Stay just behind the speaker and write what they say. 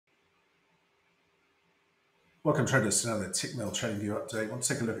Welcome traders to another Tick Mill Trading View update. I want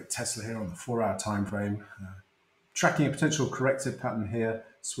to take a look at Tesla here on the 4-hour time frame. Tracking a potential corrective pattern here.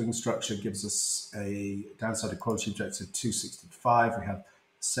 Swing structure gives us a downside equality objective 265. We have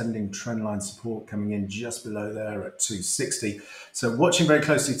ascending trend line support coming in just below there at 260. So watching very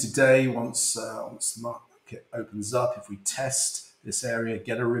closely today, once the market opens up, if we test this area,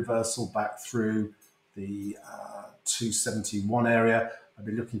 get a reversal back through the 271 area, I'd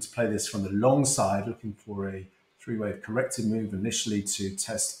be looking to play this from the long side, looking for a three-wave corrective move initially to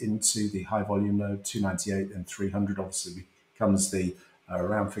test into the high volume node 298 and 300. Obviously becomes the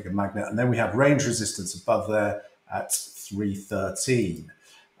round figure magnet, and then we have range resistance above there at 313.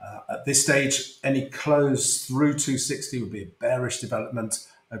 At this stage, any close through 260 would be a bearish development,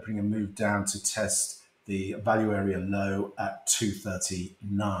 opening a move down to test the value area low at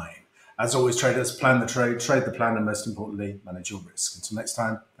 239. As always, traders, plan the trade, trade the plan, and most importantly, manage your risk. Until next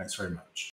time, thanks very much.